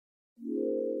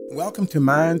Welcome to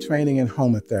Mind Training and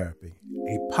Homotherapy,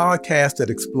 a podcast that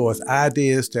explores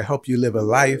ideas to help you live a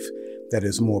life that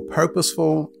is more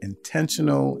purposeful,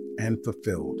 intentional, and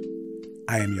fulfilled.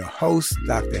 I am your host,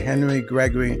 Dr. Henry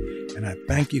Gregory, and I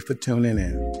thank you for tuning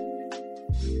in.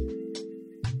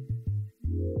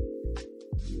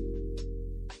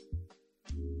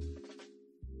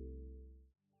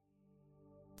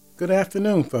 Good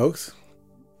afternoon, folks.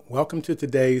 Welcome to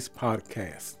today's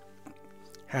podcast.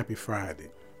 Happy Friday.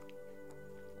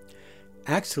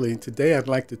 Actually, today I'd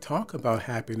like to talk about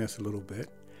happiness a little bit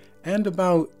and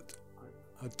about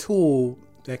a tool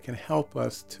that can help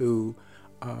us to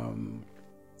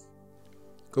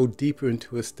go deeper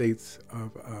into a state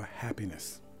of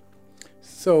happiness.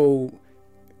 So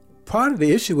part of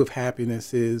the issue with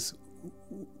happiness is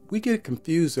we get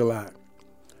confused a lot.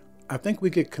 I think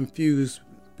we get confused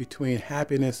between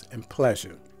happiness and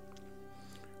pleasure.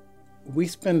 We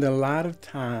spend a lot of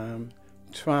time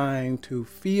trying to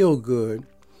feel good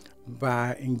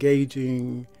by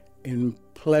engaging in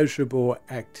pleasurable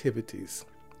activities.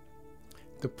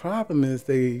 The problem is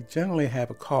they generally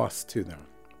have a cost to them.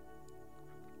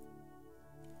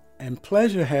 And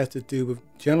pleasure has to do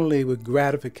generally with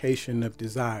gratification of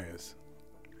desires.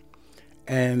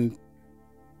 And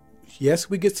yes,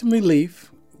 we get some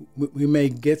relief. We may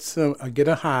get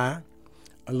a high,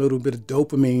 a little bit of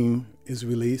dopamine is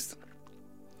released,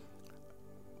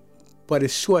 but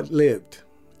it's short-lived.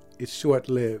 It's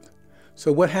short-lived.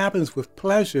 So what happens with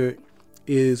pleasure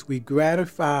is we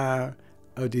gratify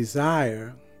a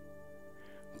desire,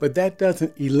 but that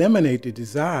doesn't eliminate the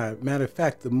desire. Matter of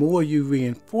fact, the more you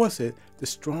reinforce it, the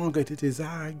stronger the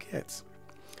desire gets.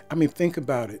 I mean, think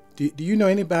about it. Do you know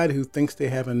anybody who thinks they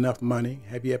have enough money?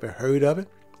 Have you ever heard of it?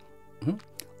 Mm-hmm.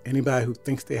 Anybody who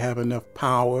thinks they have enough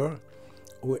power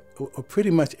or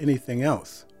pretty much anything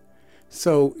else.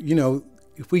 So,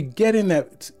 if we get in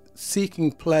that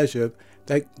seeking pleasure,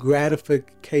 that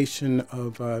gratification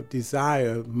of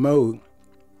desire mode,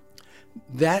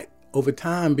 that over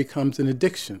time becomes an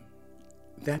addiction.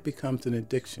 That becomes an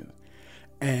addiction.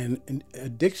 And an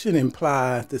addiction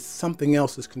implies that something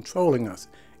else is controlling us.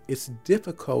 It's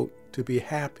difficult to be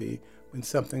happy when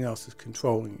something else is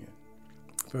controlling you.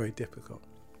 Very difficult.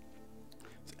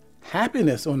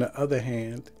 Happiness, on the other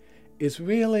hand, is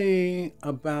really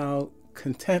about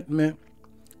contentment,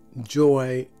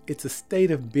 joy. It's a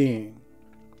state of being.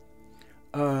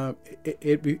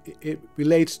 It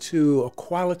relates to a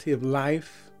quality of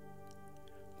life,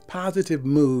 positive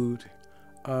mood,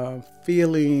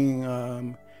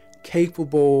 feeling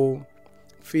capable,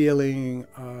 feeling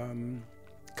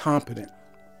competent.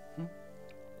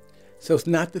 So it's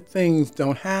not that things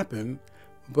don't happen,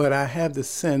 but I have the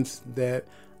sense that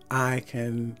I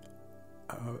can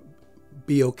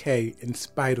be okay in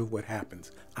spite of what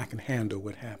happens. I can handle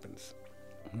what happens.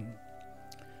 Mm-hmm.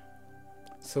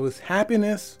 So it's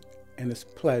happiness and it's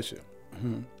pleasure.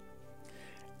 Mm-hmm.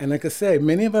 And like I said,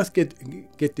 many of us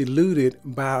get deluded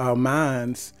by our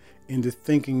minds into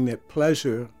thinking that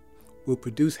pleasure will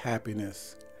produce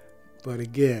happiness. But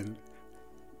again,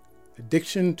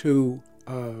 addiction to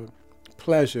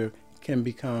pleasure can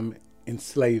become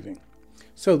enslaving.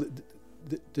 So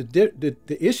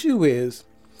the issue is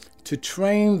to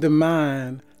train the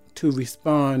mind to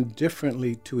respond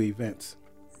differently to events.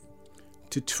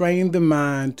 To train the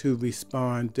mind to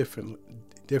respond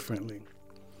differently.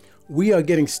 We are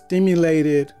getting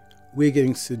stimulated, we're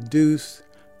getting seduced,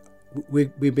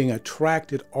 we're being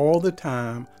attracted all the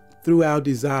time through our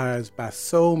desires by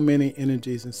so many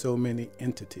energies and so many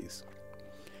entities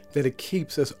that it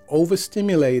keeps us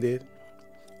overstimulated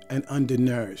and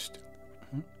undernourished.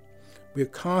 We're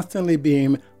constantly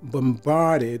being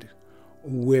bombarded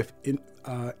with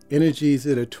energies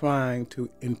that are trying to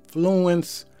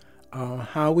influence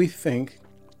how we think,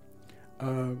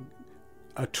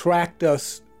 attract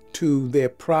us to their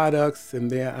products and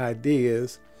their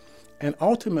ideas, and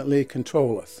ultimately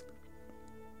control us.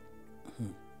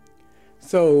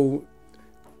 So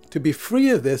to be free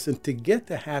of this and to get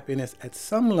to happiness at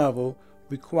some level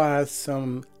requires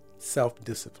some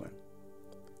self-discipline.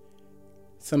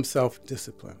 Some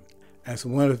self-discipline. As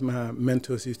one of my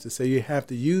mentors used to say, you have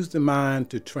to use the mind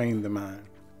to train the mind.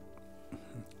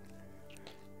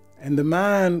 And the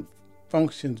mind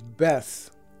functions best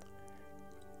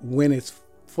when it's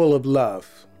full of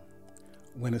love.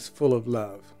 When it's full of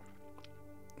love.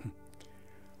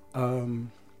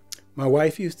 My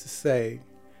wife used to say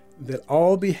that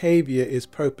all behavior is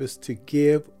purposed to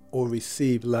give or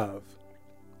receive love.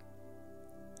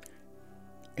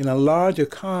 In a larger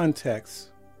context,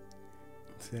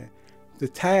 the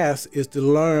task is to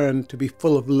learn to be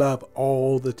full of love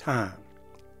all the time.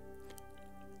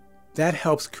 that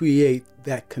helps create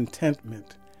that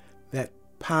contentment, that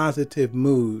positive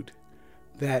mood,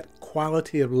 that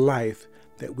quality of life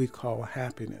that we call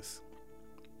happiness.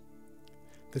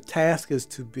 The task is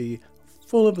to be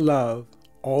full of love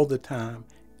all the time,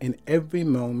 in every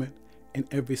moment, in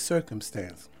every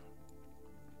circumstance.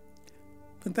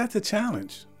 But that's a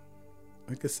challenge.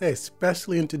 Like I say,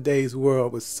 especially in today's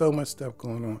world with so much stuff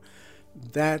going on,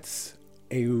 that's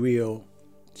a real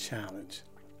challenge.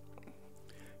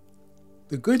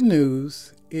 The good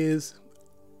news is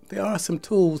there are some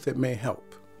tools that may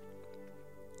help.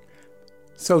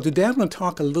 So today I'm going to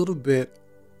talk a little bit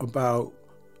about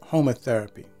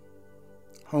homotherapy.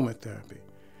 Homotherapy.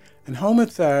 And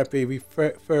homotherapy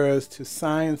refers to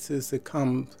sciences that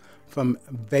come from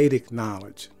Vedic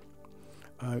knowledge.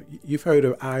 You've heard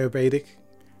of Ayurvedic.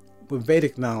 With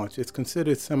Vedic knowledge, it's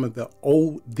considered some of the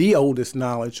oldest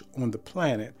knowledge on the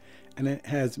planet, and it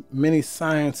has many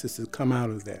sciences that come out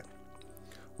of that.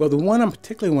 Well, the one I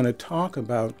particularly want to talk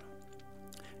about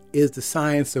is the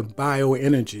science of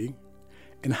bioenergy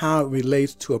and how it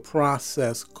relates to a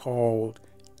process called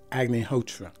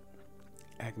Agnihotra.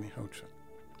 Agnihotra.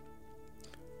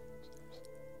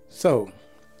 So,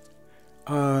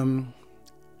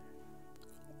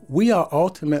 we are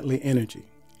ultimately energy.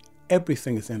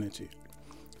 Everything is energy.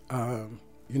 I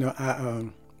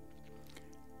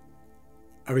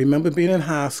remember being in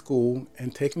high school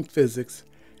and taking physics,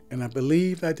 and I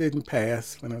believe I didn't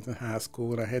pass when I was in high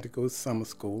school, and I had to go to summer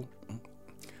school.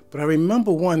 But I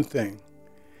remember one thing.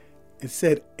 It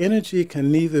said energy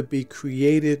can neither be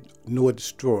created nor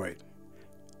destroyed.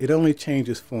 It only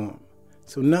changes form.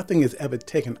 So nothing is ever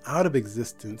taken out of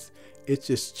existence. It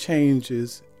just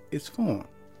changes its form.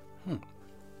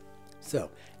 So,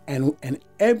 and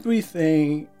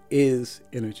everything is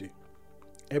energy.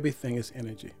 Everything is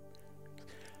energy.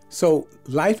 So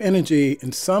life energy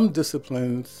in some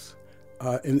disciplines,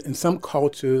 in some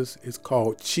cultures, is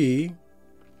called chi.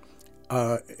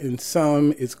 In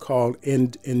some, it's called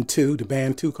N2. The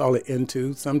Bantu call it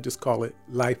N2. Some just call it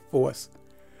life force.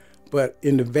 But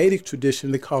in the Vedic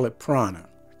tradition, they call it prana.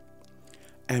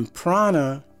 And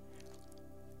prana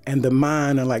and the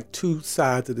mind are like two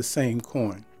sides of the same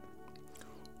coin.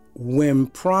 When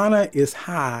prana is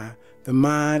high, the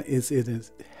mind is in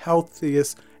its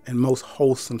healthiest and most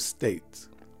wholesome states.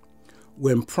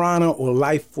 When prana or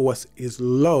life force is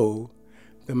low,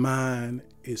 the mind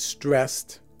is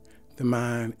stressed, the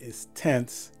mind is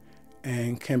tense,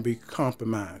 and can be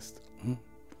compromised.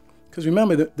 Because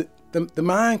remember, the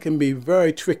mind can be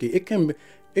very tricky. It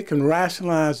can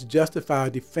rationalize, justify,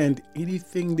 defend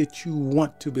anything that you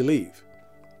want to believe.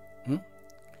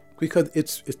 Because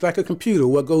it's like a computer.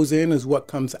 What goes in is what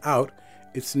comes out.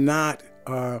 It's not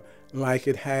like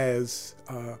it has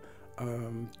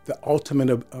the ultimate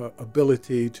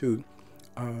ability to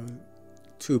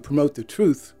promote the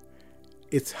truth.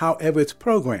 It's however it's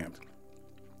programmed.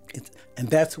 And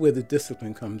that's where the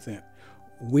discipline comes in.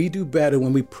 We do better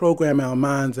when we program our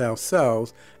minds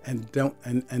ourselves and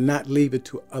not leave it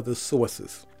to other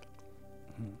sources.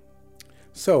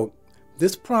 So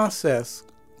this process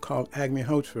called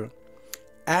Agnihotra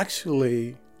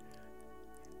actually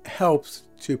helps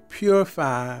to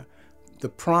purify the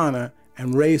prana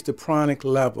and raise the pranic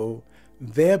level,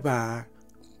 thereby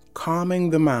calming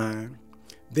the mind,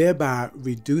 thereby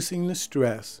reducing the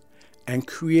stress and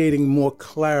creating more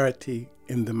clarity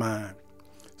in the mind,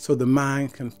 so the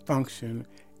mind can function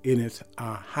in its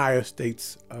higher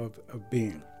states of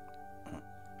being.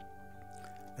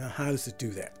 Now, how does it do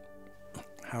that?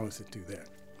 How does it do that?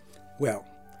 Well,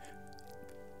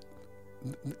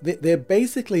 there are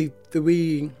basically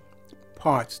three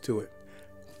parts to it.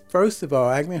 First of all,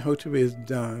 Agnihotra is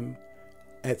done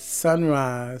at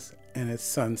sunrise and at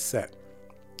sunset.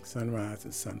 Sunrise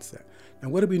and sunset. Now,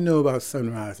 what do we know about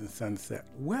sunrise and sunset?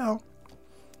 Well,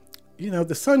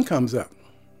 the sun comes up.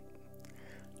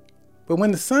 But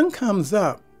when the sun comes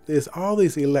up, there's all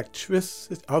this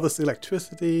electricity,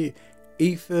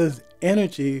 ethers,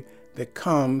 energy that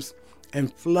comes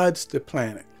and floods the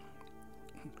planet.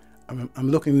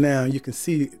 I'm looking now, you can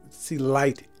see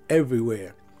light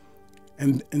everywhere.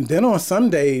 And then on some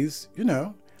days,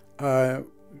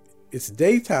 it's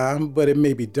daytime, but it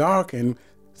may be dark, and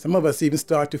some of us even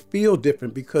start to feel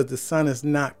different because the sun is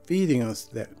not feeding us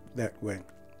that way.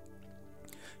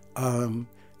 And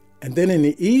then in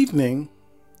the evening,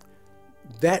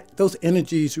 those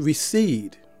energies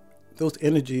recede. Those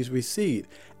energies recede.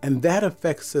 And that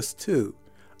affects us too.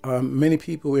 Many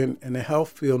people in the health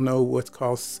field know what's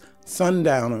called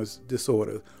sundowners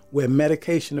disorder, where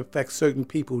medication affects certain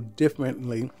people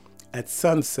differently at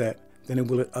sunset than it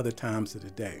will at other times of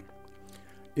the day.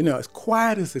 As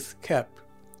quiet as it's kept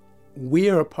we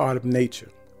are a part of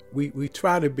nature. We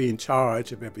try to be in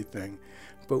charge of everything,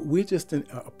 but we're just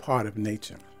a part of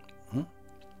nature.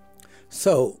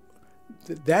 So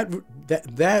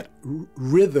that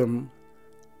rhythm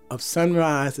of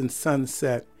sunrise and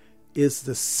sunset is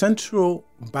the central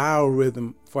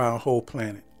biorhythm for our whole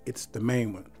planet. It's the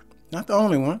main one, not the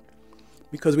only one,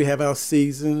 because we have our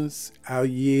seasons, our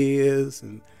years,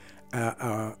 and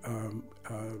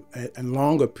and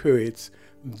longer periods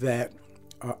that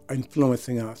are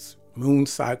influencing us, moon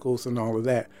cycles and all of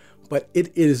that. But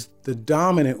it is the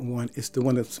dominant one. It's the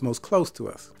one that's most close to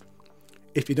us.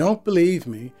 If you don't believe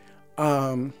me,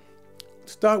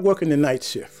 start working the night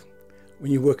shift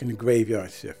when you're working the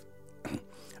graveyard shift.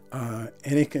 And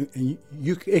it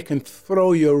can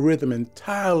throw your rhythm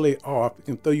entirely off. It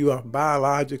can throw you off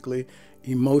biologically,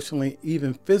 emotionally,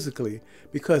 even physically,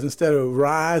 because instead of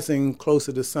rising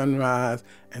closer to sunrise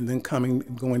and then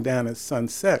going down at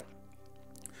sunset,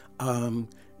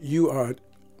 you are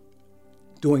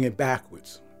doing it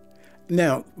backwards.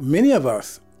 Now, many of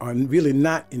us are really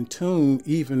not in tune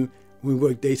even when we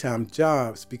work daytime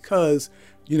jobs because,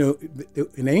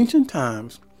 in ancient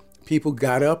times, people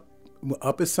got up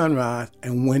at sunrise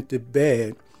and went to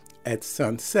bed at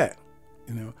sunset,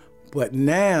 But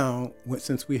now,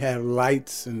 since we have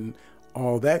lights and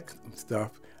all that stuff,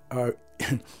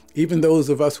 even those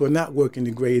of us who are not working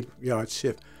the graveyard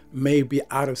shift may be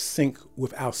out of sync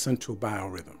with our central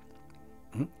biorhythm.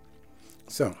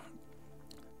 So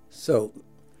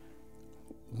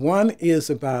one is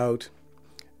about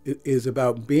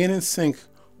being in sync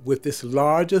with this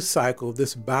larger cycle,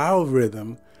 this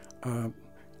biorhythm,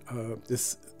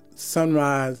 this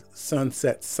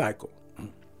sunrise-sunset cycle.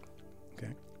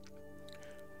 Okay.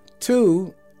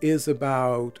 2 is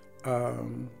about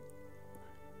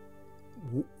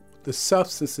the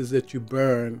substances that you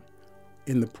burn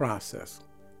in the process.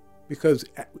 Because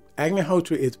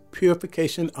Agnihotra is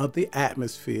purification of the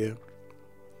atmosphere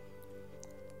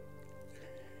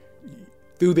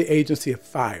through the agency of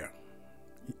fire.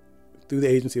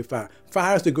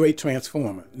 Fire is the great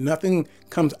transformer. Nothing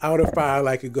comes out of fire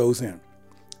like it goes in.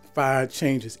 Fire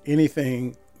changes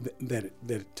anything that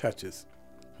it touches.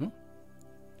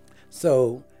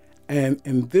 So, and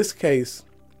in this case,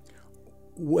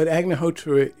 what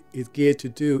Agnihotra is geared to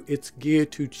do, it's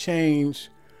geared to change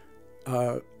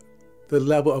the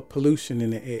level of pollution in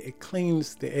the air. It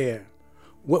cleans the air.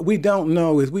 What we don't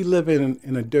know is we live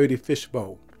in a dirty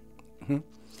fishbowl.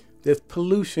 There's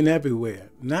pollution everywhere,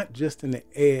 not just in the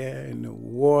air, in the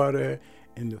water,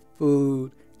 in the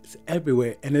food. It's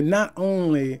everywhere. And it not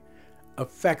only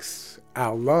affects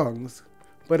our lungs,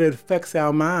 but it affects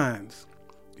our minds,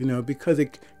 because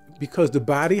the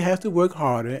body has to work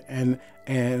harder and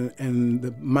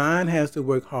the mind has to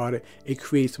work harder. It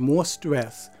creates more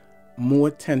stress,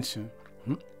 more tension.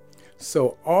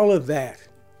 So all of that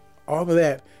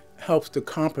helps to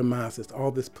compromise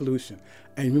all this pollution.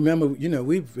 And remember,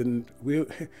 we're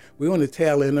on the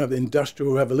tail end of the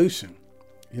Industrial Revolution.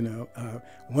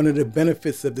 One of the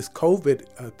benefits of this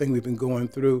COVID thing we've been going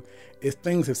through is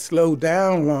things have slowed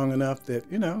down long enough that,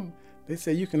 they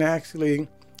say you can actually,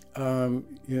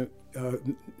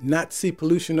 not see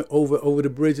pollution over the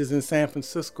bridges in San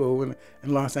Francisco and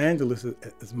Los Angeles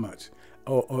as much,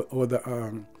 or the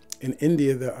in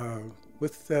India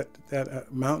what's that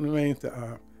mountain range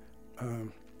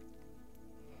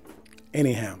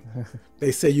anyhow,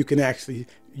 they say you can actually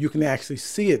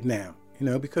see it now,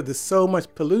 because there's so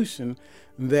much pollution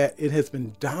that it has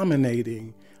been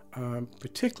dominating,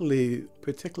 particularly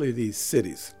these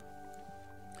cities.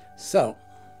 So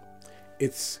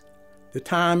it's the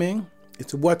timing,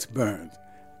 it's what's burned.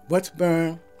 What's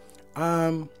burned?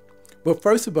 Well,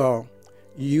 first of all,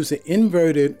 you use an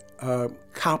inverted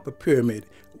copper pyramid.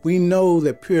 We know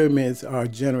that pyramids are a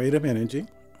generator of energy,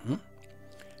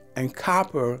 and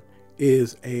copper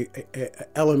is a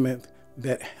element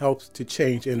that helps to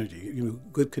change energy.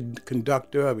 Good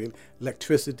conductor of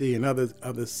electricity and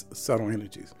other subtle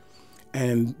energies.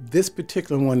 And this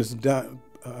particular one is done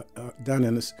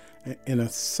in a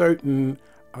certain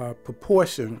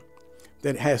proportion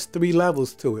that has 3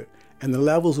 levels to it, and the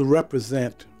levels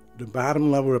represent. The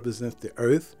bottom level represents the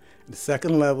Earth. The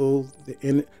second level,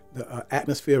 the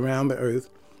atmosphere around the Earth,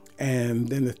 and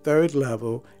then the third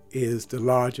level is the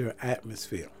larger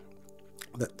atmosphere,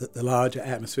 the larger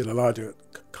atmosphere, the larger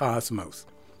cosmos.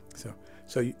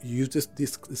 So you use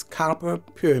this copper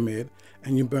pyramid,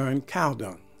 and you burn cow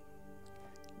dung.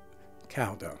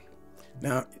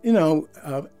 Now,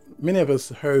 many of us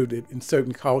heard that in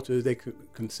certain cultures they could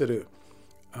consider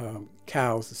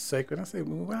cows as sacred. I say,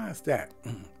 well, why is that?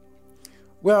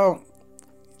 Well,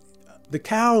 the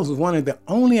cow is one of the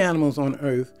only animals on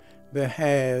Earth that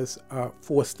has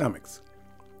 4 stomachs.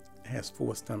 It has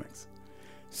 4 stomachs.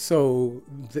 So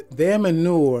their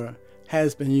manure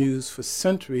has been used for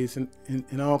centuries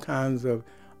in all kinds of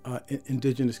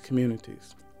indigenous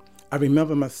communities. I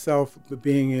remember myself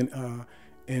being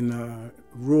in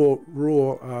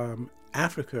rural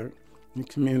Africa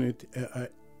community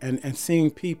and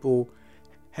seeing people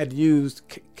had used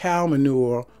cow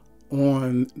manure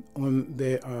on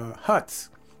their huts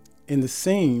in the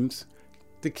seams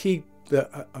to keep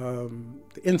the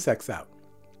insects out,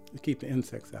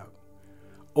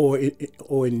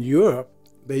 Or in Europe,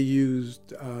 they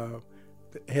used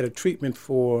had a treatment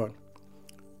for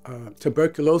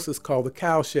tuberculosis called the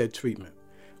cowshed treatment,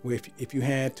 where if you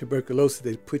had tuberculosis,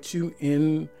 they'd put you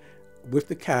in with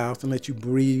the cows and let you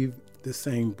breathe the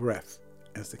same breath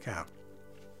as the cow.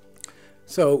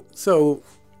 So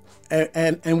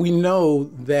we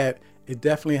know that it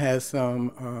definitely has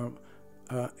some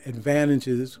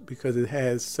advantages because it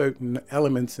has certain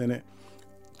elements in it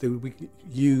that we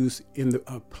use in the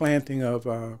planting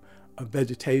of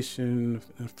vegetation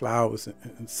and flowers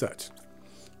and such.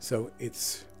 So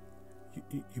it's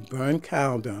you burn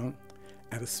cow dung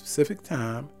at a specific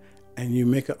time, and you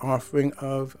make an offering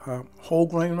of whole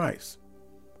grain rice,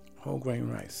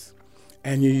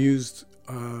 and you use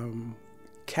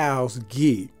cow's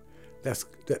ghee. That's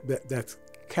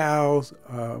cow's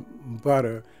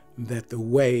butter that the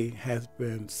whey has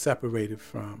been separated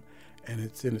from, and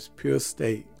it's in its pure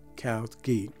state, cow's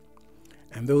ghee.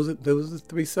 And those are the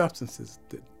 3 substances: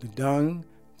 the dung,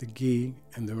 the ghee,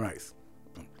 and the rice.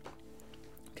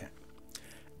 Okay.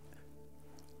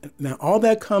 Now all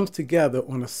that comes together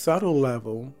on a subtle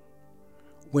level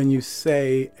when you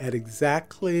say at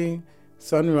exactly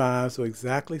sunrise or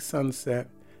exactly sunset,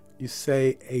 you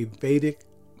say a Vedic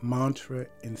mantra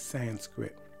in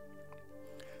Sanskrit.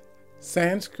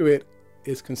 Sanskrit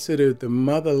is considered the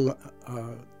mother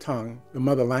tongue, the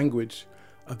mother language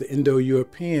of the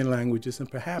Indo-European languages and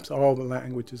perhaps all the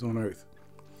languages on earth.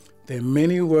 There are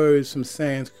many words from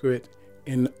Sanskrit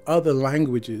in other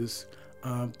languages,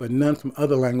 but none from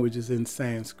other languages in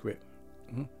Sanskrit.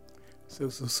 So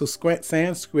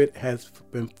Sanskrit has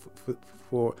been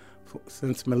for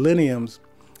since millenniums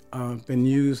been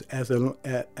used as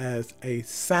a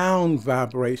sound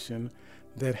vibration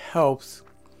that helps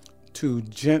to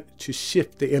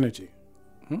shift the energy.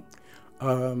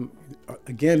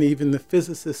 Again, even the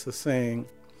physicists are saying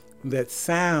that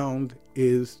sound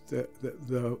is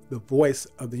the voice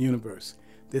of the universe.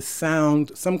 There's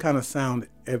sound, some kind of sound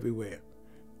everywhere.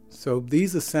 So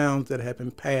these are sounds that have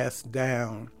been passed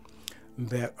down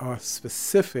that are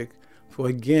specific for,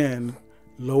 again,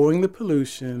 lowering the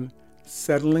pollution,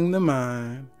 settling the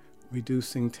mind,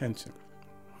 reducing tension.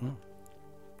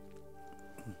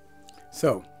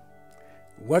 So,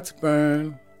 what's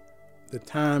burned, the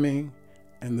timing,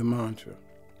 and the mantra.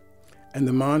 And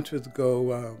the mantras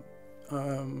go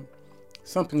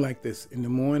something like this. In the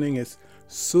morning, it's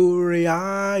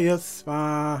Suryaya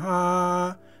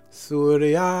Svaha,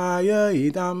 Suryaya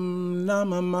Idam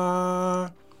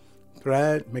Namama.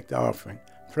 Make the offering.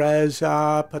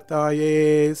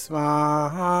 Prajapataye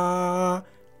Svaha.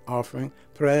 Offering.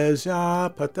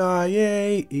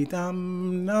 Prajapataye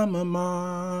Idam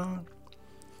Namama.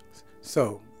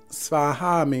 So,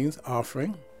 Svaha means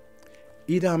offering.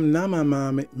 Idam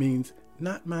Namama means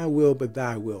not my will, but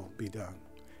thy will be done.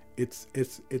 It's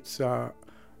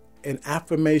an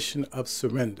affirmation of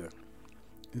surrender.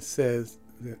 It says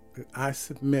that I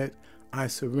submit, I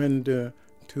surrender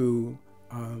to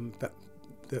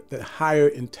the higher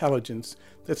intelligence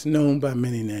that's known by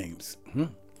many names.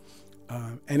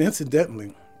 And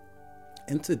incidentally,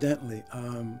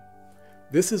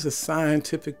 this is a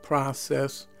scientific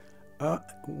process,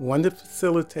 one that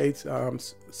facilitates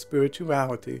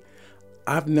spirituality.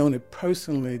 I've known it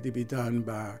personally to be done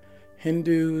by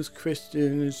Hindus,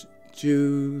 Christians,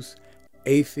 Jews,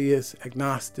 atheists,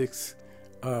 agnostics,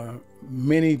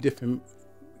 many different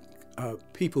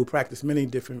people who practice many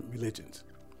different religions.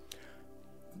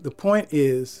 The point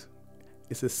is,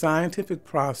 it's a scientific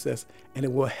process, and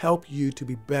it will help you to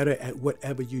be better at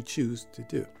whatever you choose to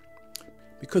do.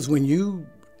 Because when you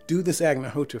do this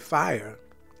Agnihotra fire,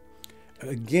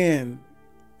 again,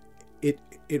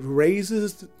 it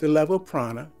raises the level of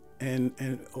prana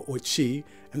or chi,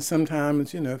 and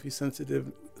sometimes, if you're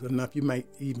sensitive enough, you might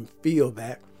even feel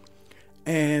that.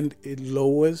 And it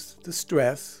lowers the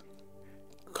stress,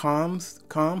 calms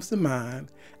the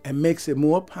mind, and makes it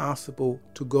more possible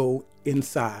to go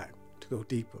inside, to go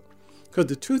deeper. Because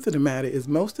the truth of the matter is,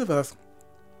 most of us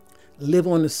live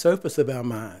on the surface of our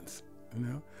minds.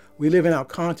 We live in our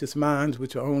conscious minds,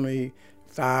 which are only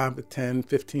 5 or 10,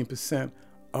 15%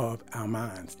 of our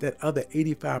minds. That other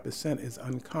 85% is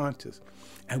unconscious.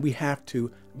 And we have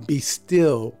to be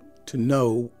still to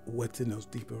know what's in those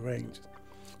deeper ranges.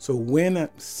 So when I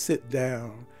sit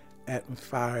down at my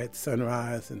fire at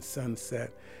sunrise and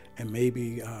sunset and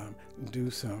maybe do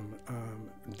some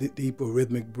deeper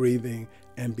rhythmic breathing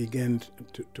and begin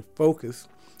to focus,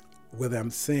 whether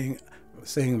I'm saying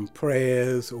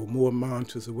prayers or more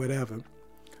mantras or whatever,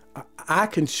 I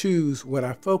can choose what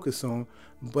I focus on,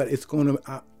 but it's going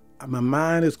to, my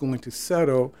mind is going to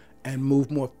settle and move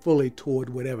more fully toward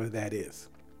whatever that is.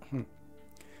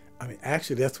 I mean,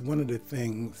 actually, that's one of the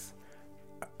things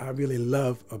I really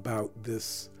love about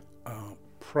this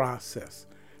process.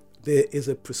 There is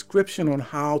a prescription on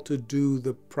how to do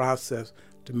the process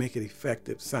to make it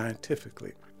effective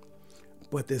scientifically,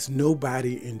 but there's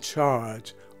nobody in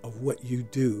charge of what you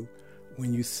do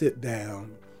when you sit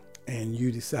down and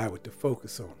you decide what to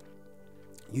focus on.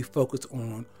 You focus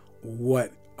on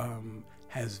what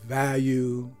has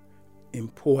value,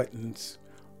 importance,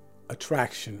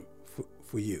 attraction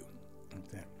for you.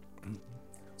 Okay. Mm-hmm.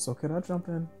 So can I jump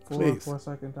in for a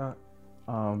second, Doc?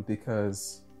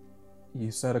 Because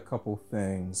you said a couple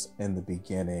things in the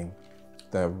beginning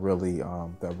that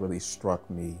really struck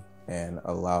me and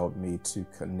allowed me to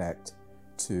connect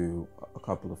to a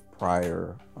couple of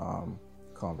prior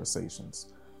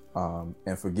conversations.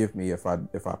 And forgive me if I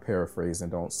paraphrase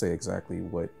and don't say exactly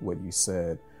what you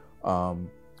said.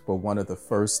 But one of the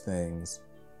first things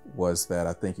was that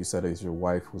I think you said it was your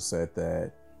wife who said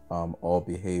that all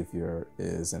behavior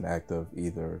is an act of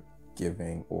either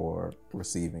giving or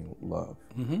receiving love.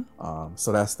 Mm-hmm.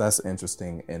 So that's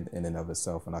interesting in and of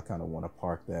itself, and I kind of want to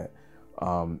park that.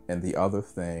 And the other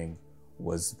thing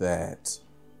was that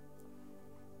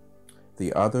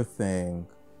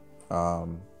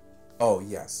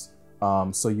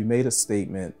so you made a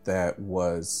statement that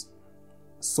was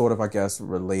sort of, I guess,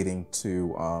 relating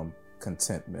to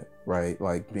contentment, right?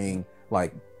 Like being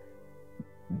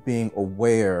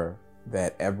aware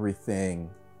that everything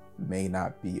may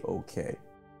not be okay,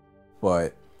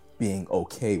 but being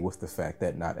okay with the fact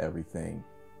that not everything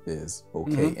is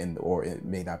okay, mm-hmm. or it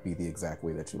may not be the exact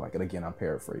way that you like it. Again, I'm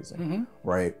paraphrasing, mm-hmm.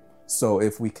 right? So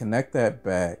if we connect that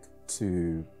back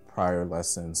to prior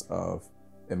lessons of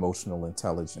emotional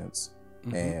intelligence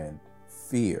mm-hmm. and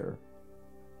fear,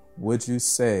 would you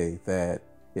say that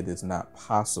it is not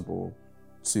possible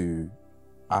to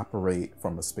operate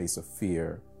from a space of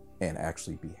fear and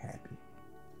actually be happy?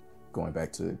 Going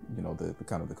back to, the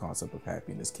kind of the concept of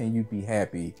happiness. Can you be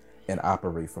happy and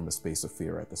operate from a space of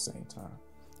fear at the same time?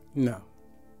 No.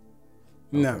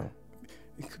 Okay. No.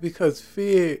 Because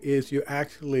fear is you're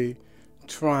actually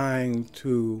trying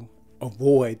to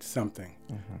avoid something.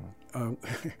 Mm-hmm.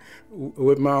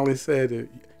 What Marley said,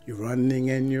 you're running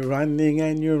and you're running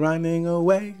and you're running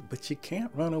away, but you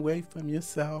can't run away from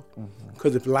yourself.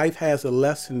 Because if life has a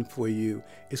lesson for you,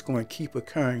 it's going to keep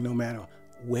occurring no matter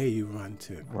where you run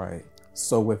to. Right.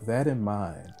 So with that in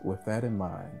mind,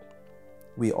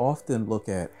 we often look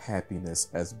at happiness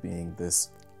as being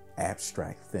this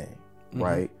abstract thing, mm-hmm.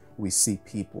 right? We see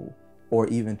people or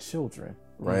even children,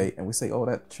 right? Mm-hmm. And we say, oh,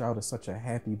 that child is such a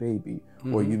happy baby.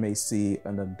 Mm-hmm. Or you may see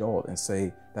an adult and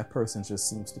say, that person just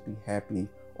seems to be happy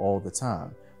all the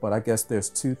time. But I guess there's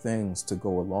two things to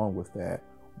go along with that.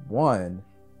 One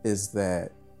is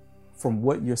that from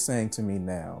what you're saying to me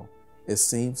now, it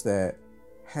seems that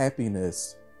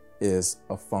happiness is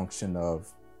a function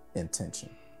of intention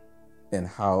and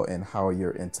how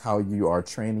you are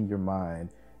training your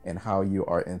mind and how you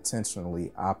are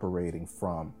intentionally operating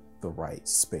from the right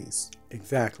space.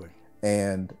 Exactly.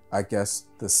 And I guess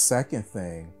the second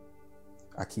thing,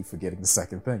 I keep forgetting the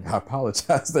second thing. I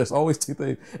apologize. There's always two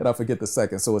things and I forget the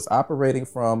second. So it's operating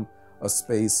from a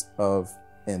space of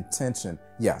intention.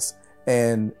 Yes.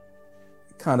 And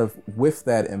kind of with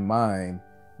that in mind,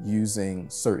 using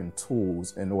certain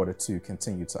tools in order to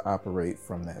continue to operate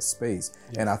from that space.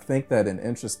 Yes. And I think that an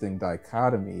interesting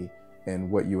dichotomy in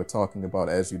what you were talking about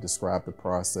as you described the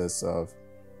process of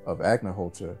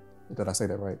Agnihotra. Did I say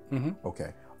that right? Mm-hmm.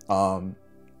 Okay.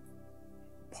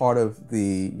 Part of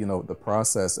the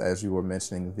process, as you were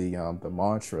mentioning the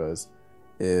mantras,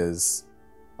 is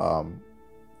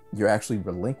you're actually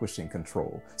relinquishing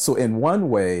control. So in one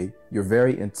way, you're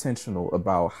very intentional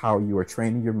about how you are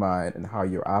training your mind and how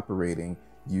you're operating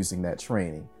using that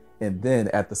training. And then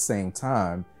at the same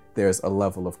time, there's a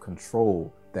level of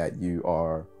control that you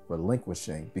are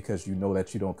relinquishing because you know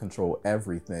that you don't control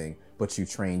everything, but you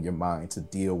train your mind to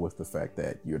deal with the fact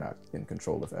that you're not in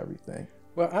control of everything.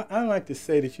 Well, I like to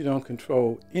say that you don't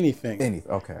control anything.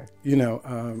 Okay.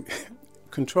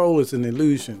 control is an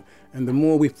illusion, and the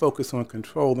more we focus on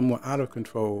control, the more out of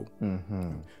control.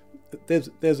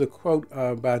 There's a quote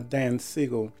by Dan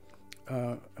Siegel,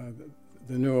 the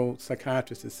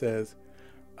neuropsychiatrist, that says,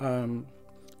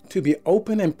 to be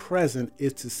open and present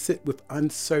is to sit with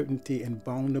uncertainty and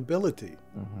vulnerability.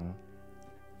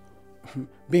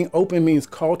 Being open means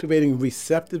cultivating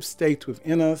receptive states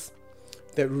within us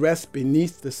that rest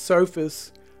beneath the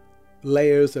surface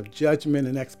layers of judgment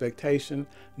and expectation.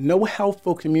 No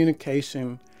helpful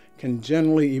communication can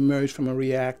generally emerge from a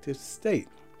reactive state.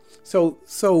 So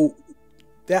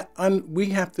that we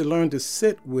have to learn to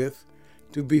sit with,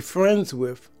 to be friends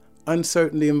with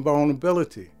uncertainty and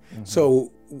vulnerability.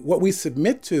 So what we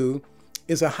submit to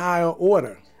is a higher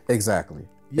order. Exactly.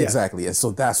 Yeah. Exactly. And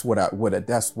so that's what I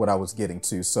was getting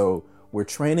to. So we're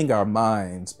training our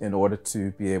minds in order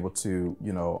to be able to,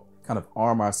 kind of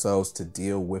arm ourselves to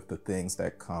deal with the things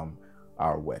that come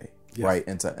our way, right?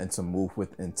 And to move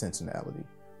with intentionality,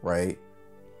 right?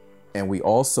 And we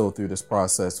also, through this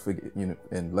process,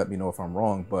 and let me know if I'm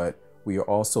wrong, but we are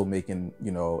also making,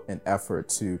 an effort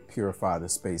to purify the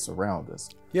space around us.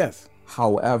 Yes.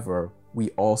 However, we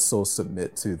also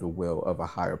submit to the will of a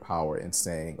higher power and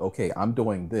saying, okay, I'm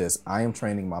doing this. I am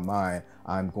training my mind.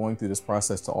 I'm going through this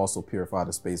process to also purify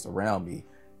the space around me.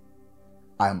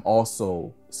 I'm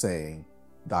also saying,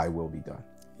 thy will be done.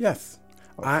 Yes.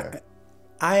 Okay.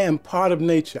 I am part of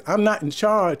nature. I'm not in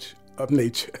charge of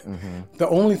nature. The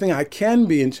only thing I can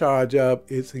be in charge of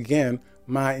is, again,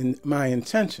 my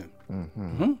intention.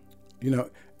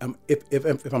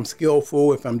 If I'm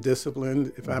skillful, if I'm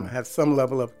disciplined, if I have some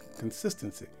level of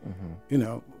consistency,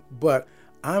 but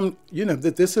I'm,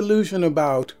 this illusion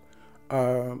about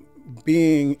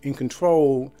being in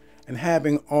control and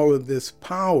having all of this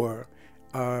power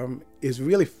is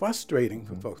really frustrating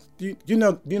for folks. You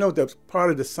know that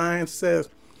part of the science says,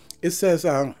 it says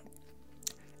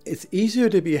it's easier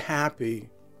to be happy.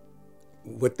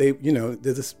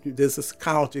 There's a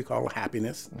psychology called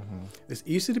happiness. It's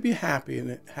easy to be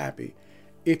happy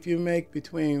if you make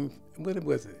between, what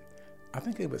was it? I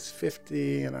think it was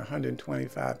 $50,000 and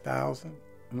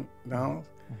 $125,000.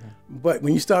 But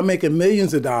when you start making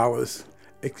millions of dollars,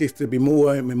 it gets to be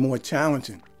more and more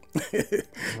challenging.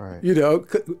 Right.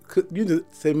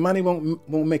 Say money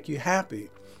won't make you happy.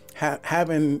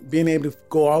 Being able to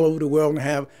go all over the world and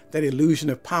have that illusion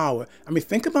of power. I mean,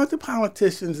 think about the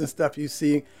politicians and stuff you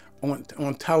see on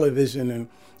television, and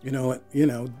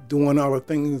doing all the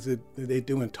things that they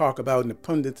do and talk about, and the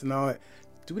pundits and all that.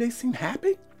 Do they seem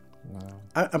happy? No.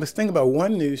 I was thinking about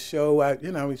one news show. I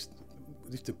used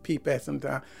to peep at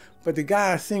sometimes, but the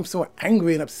guy seemed so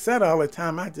angry and upset all the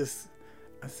time. I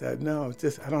said, no,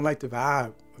 I don't like the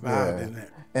vibe in that.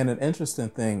 And an interesting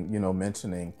thing,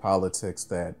 mentioning politics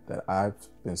that I've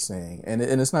been seeing, and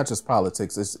it's not just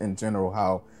politics, it's in general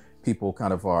how people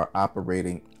kind of are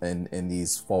operating in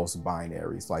these false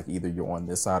binaries, like either you're on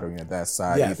this side or you're on that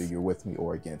side, either you're with me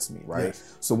or against me, right?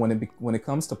 Yes. So when it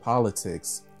comes to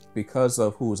politics, because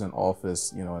of who's in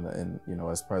office, and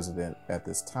as president at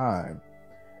this time,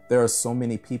 there are so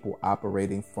many people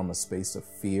operating from a space of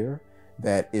fear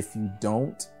that if you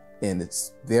don't, in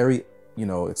its very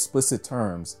explicit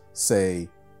terms, say,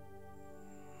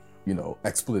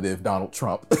 expletive Donald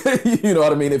Trump, you know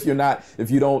what I mean? If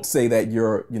you don't say that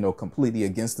you're, completely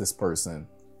against this person,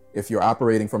 if you're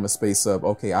operating from a space of,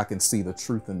 okay, I can see the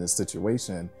truth in this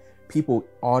situation, people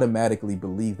automatically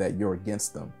believe that you're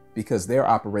against them because they're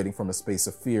operating from a space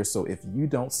of fear. So if you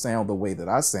don't sound the way that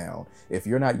I sound, if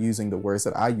you're not using the words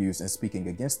that I use and speaking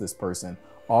against this person,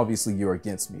 obviously you're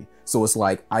against me. So it's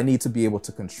like, I need to be able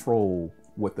to control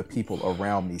what the people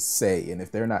around me say. And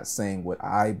if they're not saying what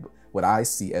I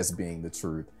see as being the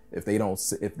truth, if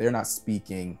they're not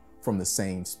speaking from the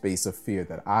same space of fear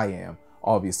that I am,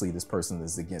 obviously this person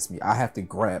is against me. I have to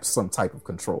grab some type of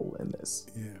control in this.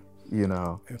 Yeah.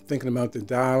 And thinking about the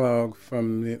dialogue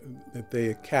that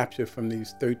they captured from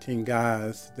these 13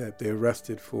 guys that they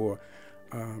arrested for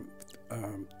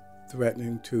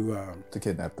threatening to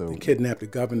kidnap the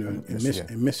governor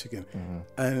in Michigan.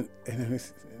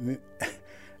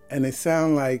 And they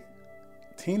sound like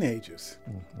teenagers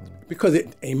because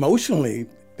emotionally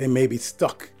they may be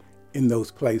stuck in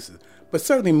those places, but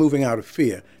certainly moving out of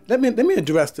fear. Let me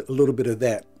address a little bit of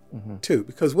that too,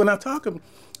 because when I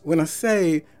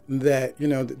say that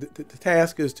the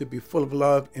task is to be full of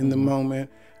love in the moment,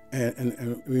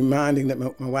 and reminding that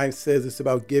my wife says it's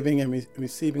about giving and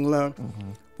receiving love.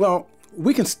 Well,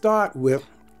 we can start with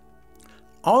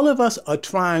all of us are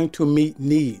trying to meet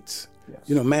needs.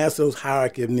 Yes. Maslow's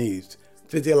hierarchy of needs,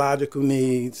 physiological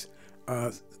needs,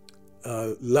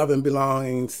 love and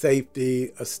belonging,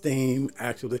 safety, esteem,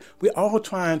 actually. We're all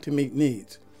trying to meet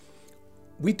needs.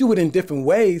 We do it in different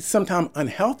ways, sometimes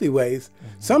unhealthy ways.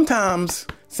 Sometimes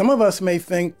some of us may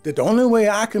think that the only way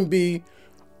I can be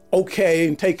okay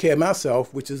and take care of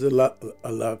myself, which is a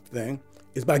love thing,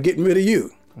 is by getting rid of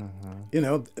you. You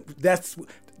know, that's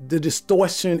the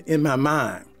distortion in my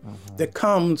mind that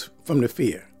comes from the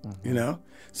fear, you know?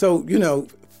 So, you know,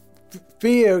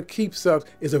 fear keeps us,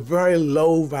 is a very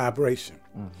low vibration.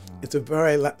 It's a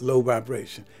very low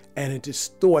vibration, and it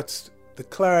distorts the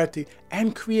clarity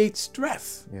and creates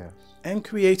stress. Yes. And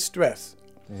creates stress.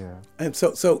 Yeah. And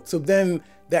so then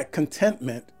that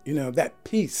contentment, you know, that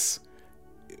peace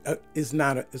is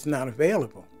not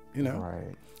available, you know?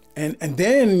 Right. And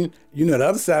then, you know, the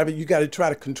other side of it, you got to try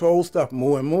to control stuff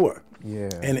more and more. Yeah.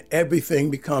 And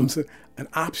everything becomes an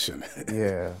option.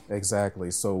 Yeah,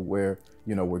 exactly. So we're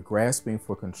grasping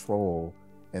for control,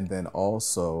 and then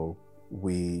also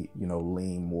we,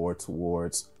 lean more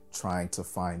towards trying to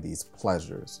find these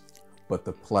pleasures, but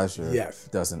the pleasure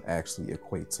doesn't actually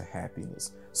equate to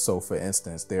happiness. So for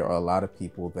instance, there are a lot of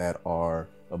people that are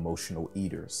emotional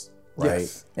eaters, right?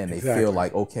 Yes, and they exactly. feel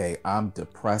like, okay, I'm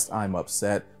depressed, I'm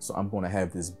upset, so I'm going to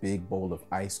have this big bowl of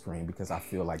ice cream because I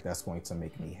feel like that's going to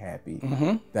make me happy.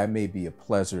 That may be a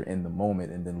pleasure in the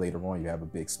moment, and then later on you have a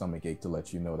big stomach ache to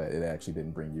let you know that it actually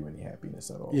didn't bring you any happiness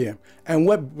at all. Yeah, and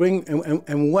what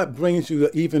brings you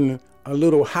even a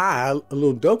little high, a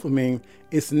little dopamine,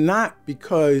 it's not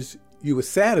because you were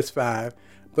satisfied,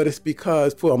 but it's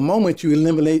because for a moment you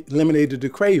eliminated the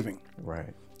craving.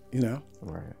 Right. You know.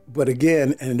 Right. But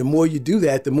again, and the more you do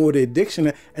that, the more the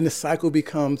addiction and the cycle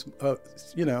becomes,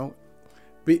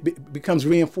 becomes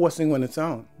reinforcing on its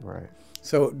own. Right.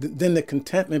 So then the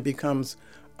contentment becomes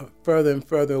further and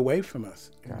further away from us.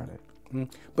 Got it. Mm-hmm.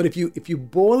 But if you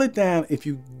boil it down, if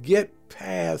you get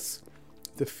past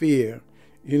the fear,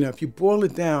 if you boil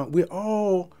it down, we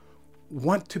all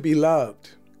want to be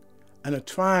loved and are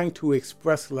trying to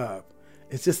express love.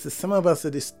 It's just that some of us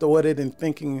are distorted in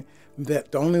thinking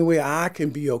that the only way I can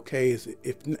be okay is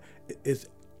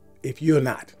if you're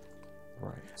not.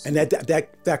 Right. And that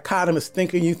dichotomous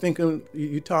thinking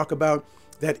you talk about,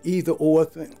 that either or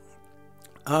thing,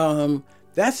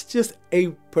 that's just a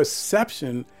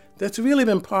perception that's really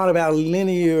been part of our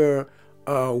linear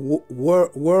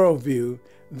worldview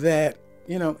that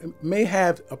may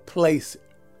have a place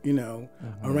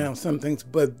around some things,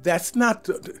 but that's not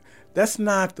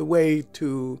the way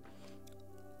to.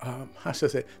 How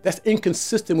should I say? That's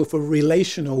inconsistent with a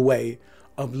relational way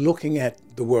of looking at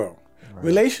the world. Right.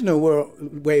 Relational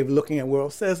way of looking at the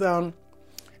world says, so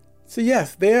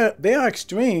yes, there are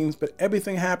extremes, but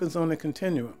everything happens on a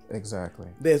continuum. Exactly.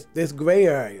 There's gray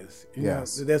areas.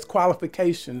 Yes. There's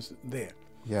qualifications there.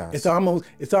 Yes.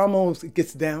 It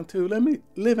gets down to let me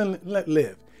live and let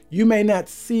live. You may not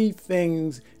see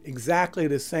things exactly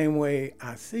the same way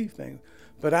I see things,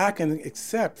 but I can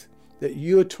accept that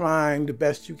you're trying the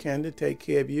best you can to take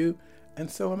care of you, and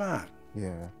so am I.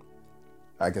 Yeah.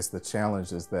 I guess the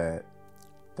challenge is that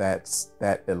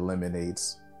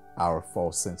eliminates our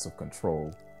false sense of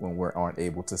control when we aren't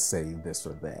able to say this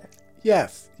or that.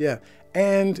 Yes, yeah.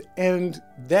 And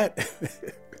that,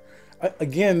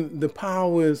 again, the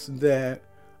powers that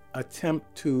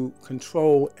attempt to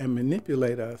control and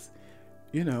manipulate us,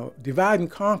 divide and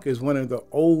conquer is one of the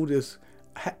oldest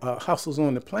hustles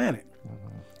on the planet.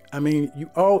 I mean, you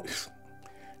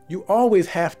always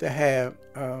have to have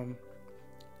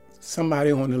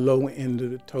somebody on the low end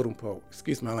of the totem pole.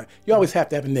 Excuse my language. You always have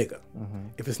to have a nigger.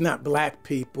 If it's not black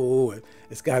people,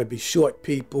 it's got to be short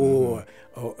people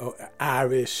or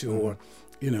Irish or,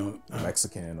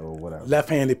 Mexican or whatever.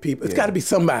 Left-handed people. It's got to be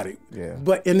somebody. Yeah.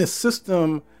 But in a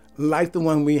system like the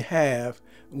one we have,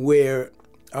 where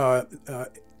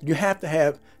you have to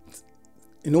have,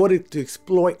 in order to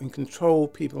exploit and control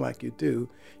people like you do,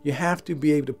 you have to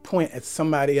be able to point at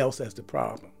somebody else as the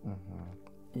problem.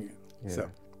 Yeah. So.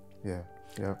 Yeah.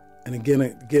 Yeah. And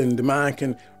again, the mind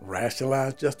can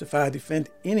rationalize, justify, defend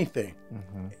anything,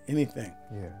 anything.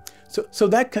 Yeah. So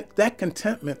that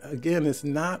contentment again is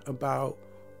not about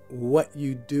what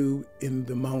you do in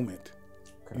the moment.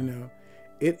 Okay.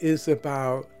 It is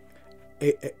about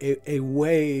a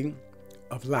way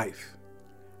of life.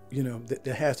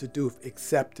 That has to do with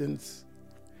acceptance,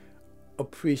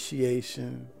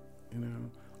 appreciation,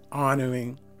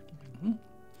 honoring.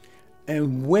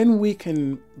 And when we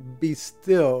can be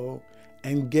still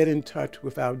and get in touch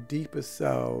with our deeper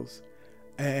selves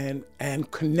and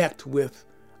connect with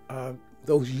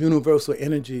those universal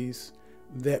energies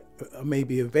that may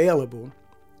be available,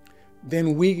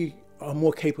 then we are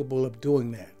more capable of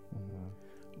doing that.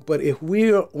 But if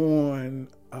we're on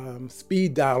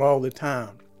speed dial all the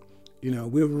time.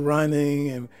 We're running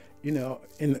and,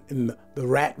 in the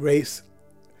rat race.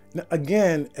 Now,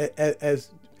 again, as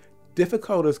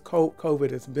difficult as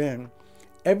COVID has been,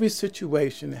 every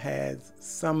situation has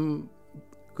some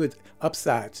good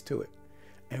upsides to it.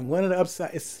 And one of the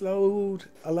upsides, it slowed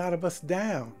a lot of us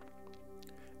down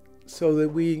so that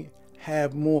we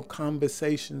have more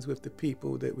conversations with the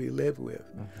people that we live with.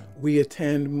 Mm-hmm. We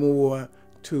attend more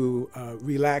to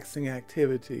relaxing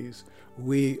activities.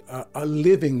 We are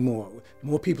living more.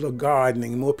 More people are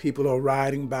gardening. More people are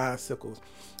riding bicycles.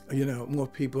 More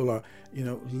people are,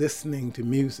 listening to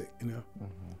music, Mm-hmm.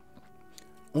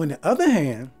 On the other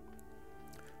hand,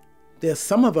 there's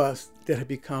some of us that have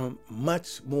become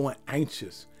much more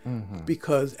anxious mm-hmm.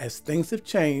 because as things have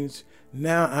changed,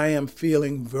 now I am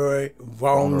feeling very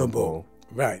vulnerable.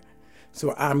 Right.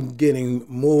 So I'm getting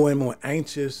more and more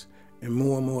anxious and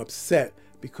more upset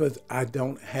because I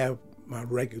don't have my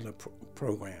regular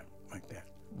program like that.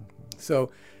 Mm-hmm. So,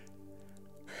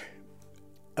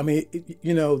 I mean,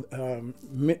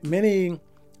 many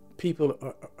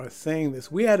people are saying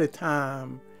this. We're at a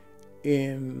time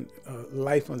in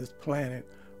life on this planet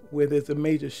where there's a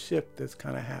major shift that's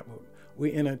kind of happening.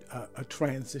 We're in a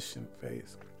transition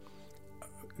phase.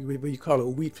 You call it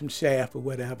wheat from chaff or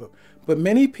whatever. But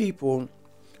many people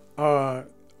are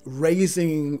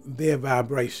raising their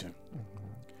vibration.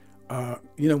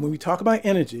 Mm-hmm. When we talk about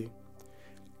energy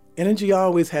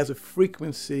always has a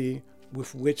frequency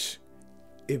with which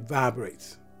it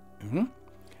vibrates. Mm-hmm.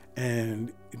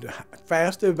 And the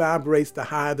faster it vibrates, the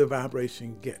higher the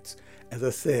vibration gets. As I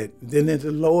said, then there's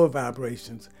the lower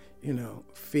vibrations,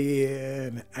 fear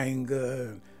and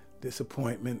anger and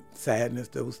disappointment, sadness,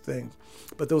 those things.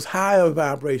 But those higher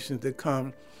vibrations that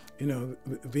come,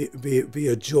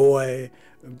 via joy,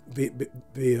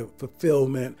 via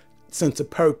fulfillment, sense of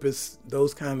purpose,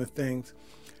 those kind of things,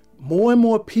 more and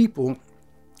more people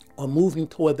are moving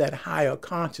toward that higher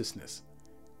consciousness.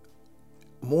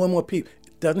 More and more people.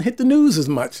 It doesn't hit the news as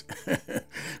much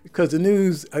because the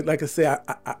news, like I say,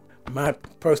 my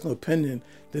personal opinion,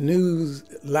 the news,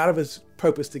 a lot of its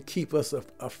purpose to keep us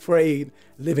afraid,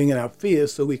 living in our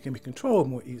fears so we can be controlled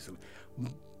more easily.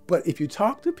 But if you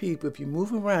talk to people, if you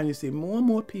move around, you see more and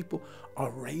more people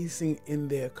are raising in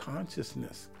their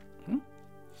consciousness,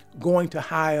 going to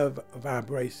higher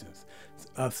vibrations.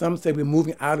 Some say we're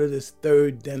moving out of this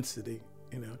third density,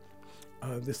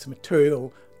 this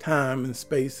material time and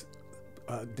space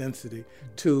density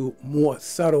to more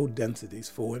subtle densities,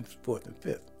 fourth and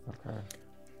fifth. Okay.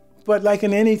 But like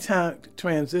in any time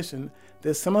transition,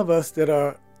 there's some of us that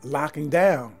are locking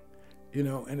down,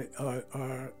 and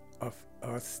are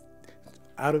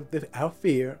out of our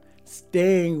fear,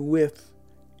 staying with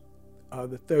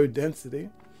the third density.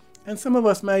 And some of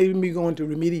us may even be going to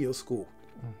remedial school.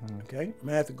 Mm-hmm. Okay?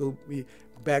 Might have to go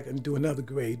back and do another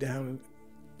grade down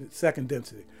in the second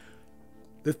density.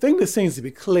 The thing that seems to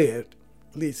be clear,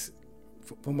 at least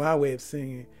from my way of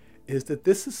seeing it, is that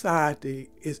this society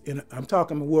I'm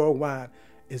talking worldwide,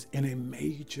 is in a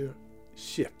major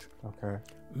shift. Okay.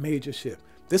 Major shift.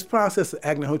 This process of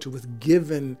agnihotra was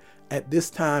given at this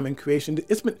time in creation.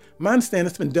 My understanding,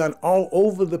 it's been done all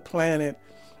over the planet,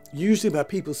 usually by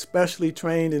people specially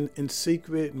trained in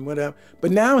secret and whatever.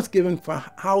 But now it's given for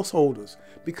householders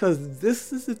because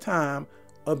this is the time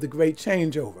of the great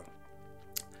changeover.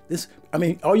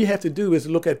 All you have to do is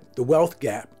look at the wealth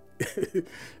gap.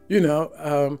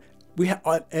 We have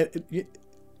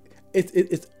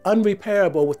it's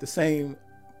unrepairable with the same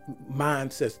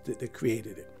mindsets that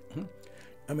created it.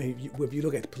 If you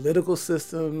look at the political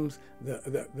systems,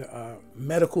 the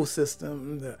medical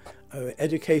system, the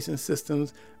education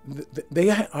systems, they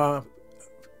are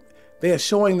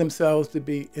showing themselves to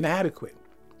be inadequate.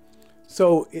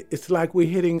 So it's like we're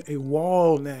hitting a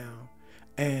wall now,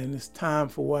 and it's time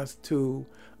for us to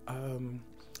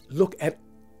look at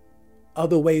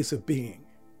other ways of being.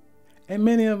 And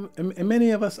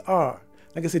many of us are.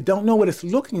 Like I said, don't know what it's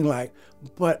looking like,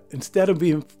 but instead of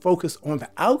being focused on the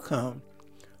outcome,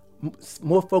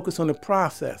 more focused on the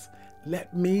process.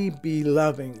 Let me be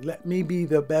loving. Let me be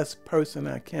the best person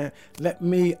I can. Let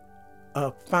me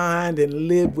find and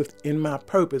live within my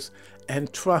purpose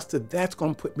and trust that that's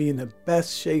going to put me in the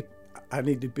best shape I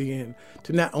need to be in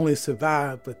to not only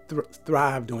survive, but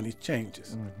thrive during these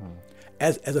changes. Mm-hmm.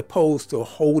 As opposed to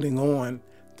holding on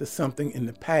to something in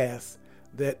the past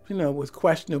that, was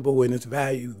questionable in its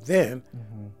value then,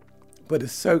 mm-hmm. but it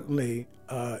certainly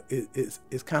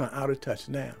is kind of out of touch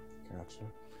now.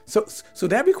 Gotcha. So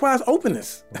that requires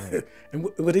openness. Right. And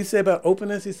what he said about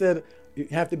openness, he said you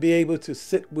have to be able to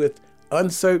sit with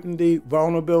uncertainty,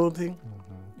 vulnerability,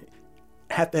 mm-hmm.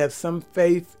 have to have some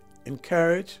faith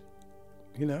encourage,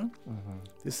 to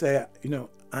say,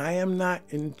 I am not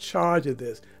in charge of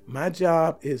this. My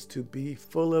job is to be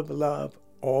full of love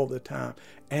all the time.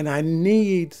 And I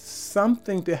need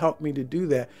something to help me to do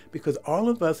that, because all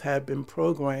of us have been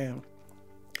programmed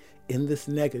in this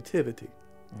negativity.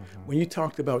 When you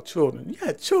talked about children,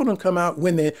 children come out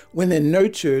when they're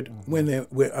nurtured, when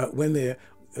they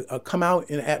come out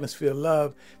in an atmosphere of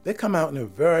love, they come out in a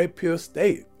very pure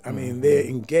state. I mean, they're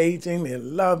engaging, they're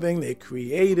loving, they're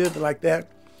creative, like that.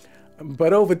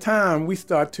 But over time, we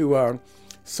start to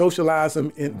socialize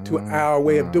them into our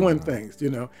way of doing things.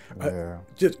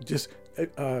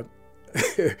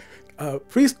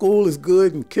 Preschool is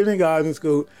good and kindergarten is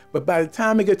good, but by the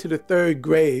time they get to the third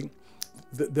grade,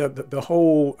 the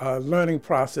whole learning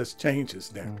process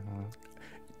changes now.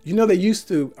 They used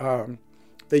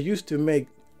to make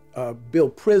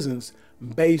build prisons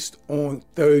based on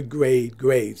third grade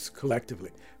grades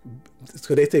collectively.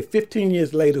 So they say 15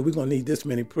 years later, we're going to need this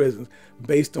many prisons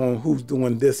based on who's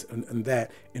doing this and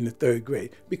that in the third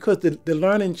grade. Because the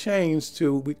learning changed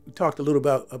to, we talked a little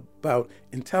about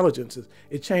intelligences.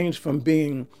 It changed from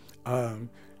being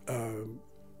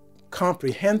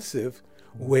comprehensive,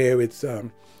 where it's you're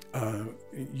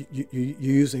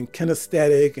using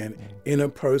kinesthetic and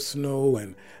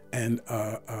interpersonal and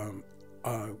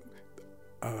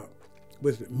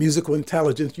with musical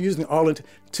intelligence, using all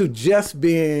to just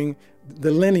being the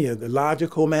linear, the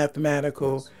logical,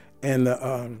 mathematical, and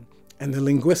the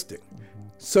linguistic.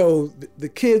 So the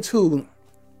kids who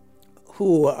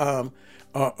are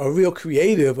real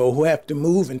creative, or who have to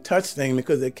move and touch things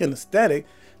because they're kinesthetic,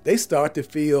 they start to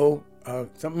feel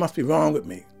something must be wrong with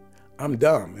me. I'm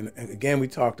dumb. And again, we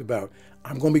talked about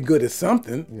I'm going to be good at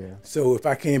something. Yeah. So if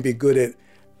I can't be good at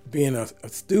being a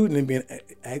student and being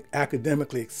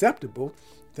academically acceptable,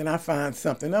 then I find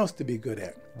something else to be good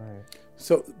at. Right.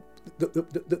 So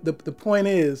the point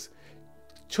is,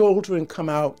 children come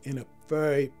out in a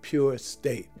very pure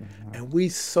state, and we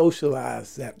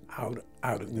socialize that out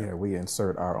of them. Yeah, we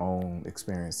insert our own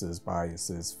experiences,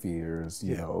 biases, fears,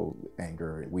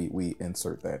 anger. We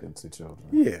insert that into children.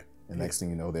 Yeah. And next thing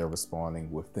you know, they're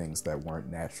responding with things that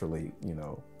weren't naturally,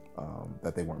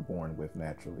 that they weren't born with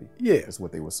naturally. Yeah. It's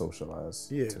what they were socialized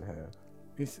to have.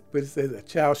 But it says a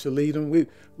child should lead them.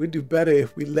 We do better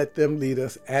if we let them lead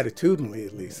us attitudinally,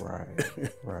 at least.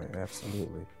 Right,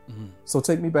 absolutely. So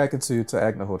take me back to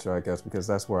Agnihotra, I guess, because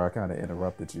that's where I kind of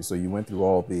interrupted you. So you went through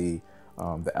all the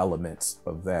elements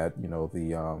of that,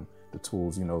 the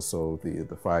tools, so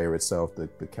the fire itself,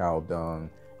 the cow dung,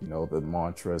 the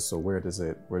mantra. So where does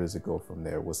it go from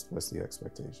there? What's the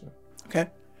expectation? Okay,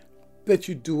 that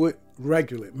you do it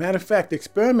regularly. Matter of fact, the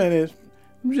experiment is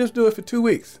just do it for 2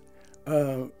 weeks.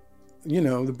 The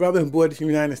brother who brought it to the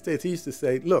United States, he used to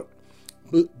say, look,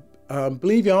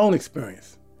 believe your own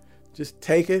experience. Just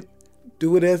take it,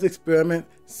 do it as an experiment,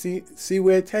 see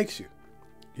where it takes you.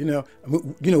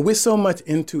 We're so much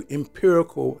into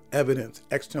empirical evidence,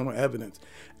 external evidence,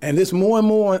 and there's more and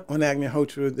more on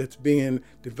Agnihotra that's being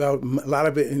developed. A lot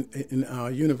of it in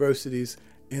universities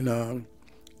in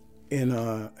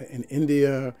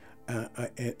India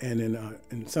and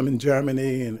in some in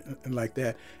Germany and like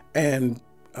that, and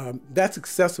that's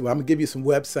accessible. I'm gonna give you some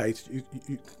websites you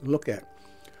can look at.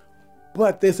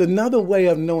 But there's another way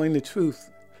of knowing the truth.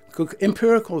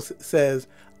 Empirical says,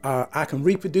 I can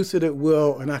reproduce it at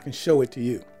will, and I can show it to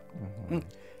you.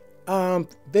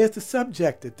 There's the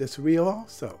subjective that's real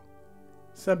also.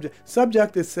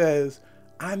 Subjective says,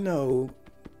 I know,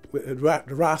 the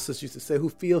Rastas used to say, who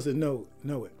feels it know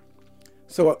it.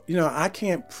 So, I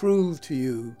can't prove to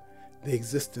you the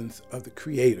existence of the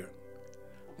Creator.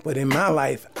 But in my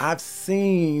life, I've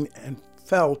seen and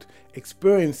felt,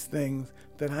 experienced things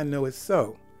that I know is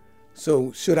so.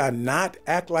 So should I not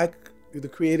act like the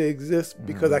Creator exists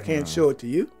because I can't show it to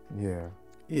you? Yeah.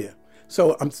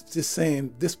 So I'm just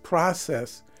saying this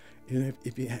process,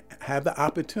 if you have the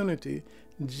opportunity,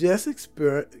 just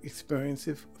experience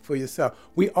it for yourself.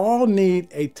 We all need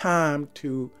a time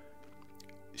to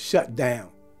shut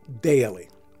down daily,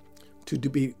 to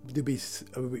be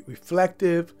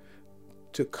reflective,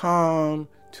 to calm,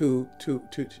 to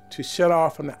shut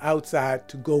off from the outside,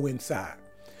 to go inside.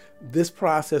 This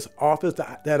process offers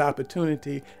that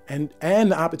opportunity and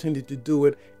the opportunity to do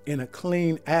it in a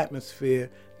clean atmosphere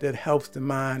that helps the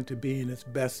mind to be in its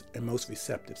best and most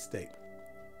receptive state.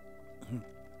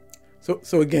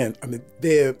 So again,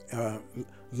 there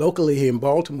locally here in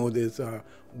Baltimore, there's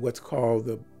what's called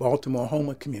the Baltimore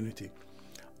Homa community,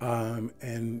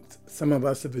 and some of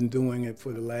us have been doing it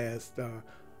for the last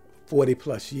 40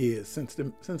 plus years, since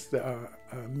the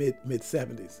mid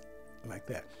 70s, like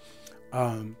that.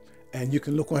 And you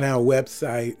can look on our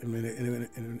website,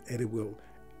 and it will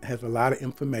have a lot of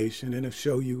information, and it'll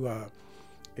show you,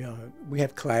 we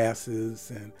have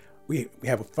classes, and we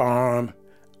have a farm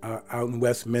out in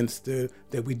Westminster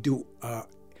that we do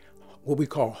what we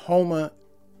call Homa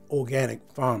organic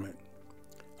farming.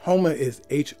 Homa is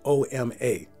Homa.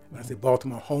 I say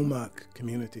Baltimore Homa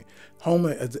community. Homa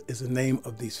is the name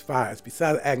of these fires.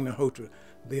 Besides Agnihotra,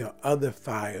 there are other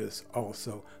fires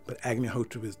also, but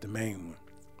Agnihotra is the main one.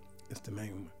 It's the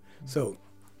main one.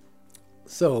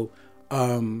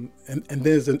 And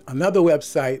there's another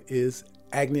website is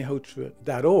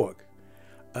agnihotra.org.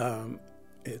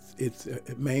 It's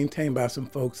maintained by some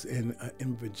folks in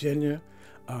Virginia.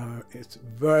 It's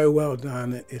very well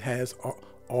done. It has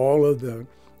all of the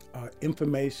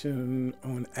information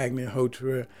on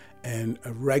Agnihotra and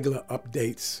regular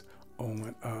updates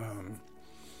on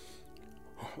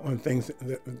things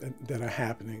that are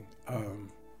happening.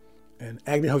 And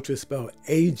Agnihotra is spelled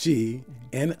Agnihotra.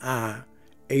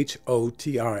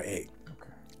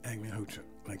 Okay. Agnihotra,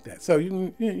 like that. So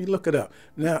you look it up.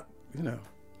 Now,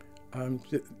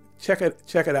 check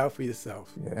it out for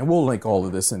yourself. Yeah, and we'll link all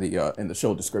of this in the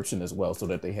show description as well, so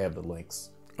that they have the links.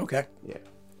 Okay. Yeah.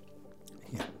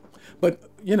 But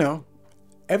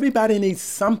everybody needs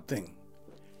something.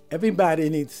 Everybody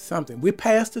needs something. We're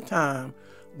past the time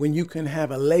when you can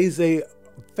have a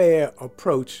laissez-faire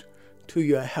approach to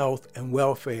your health and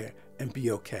welfare and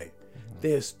be okay. Mm-hmm.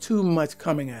 There's too much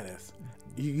coming at us.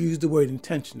 Mm-hmm. You use the word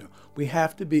intentional. We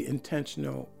have to be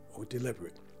intentional or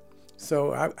deliberate.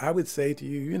 So I would say to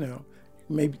you,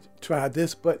 maybe try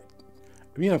this, but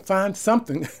find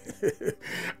something.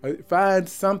 Find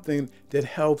something that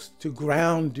helps to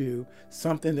ground you,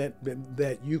 something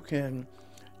that you can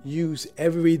use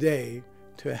every day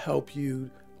to help you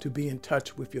to be in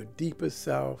touch with your deeper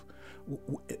self,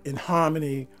 in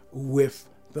harmony with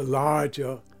the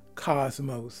larger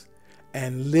cosmos,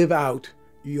 and live out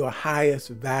your highest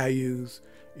values,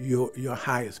 your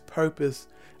highest purpose,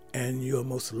 and your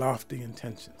most lofty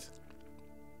intentions.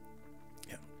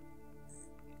 Yeah.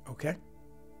 Okay?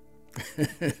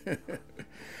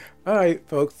 All right,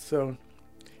 folks. So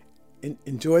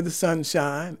enjoy the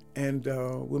sunshine, and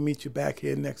we'll meet you back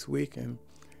here next week. And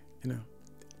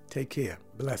take care.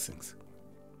 Blessings.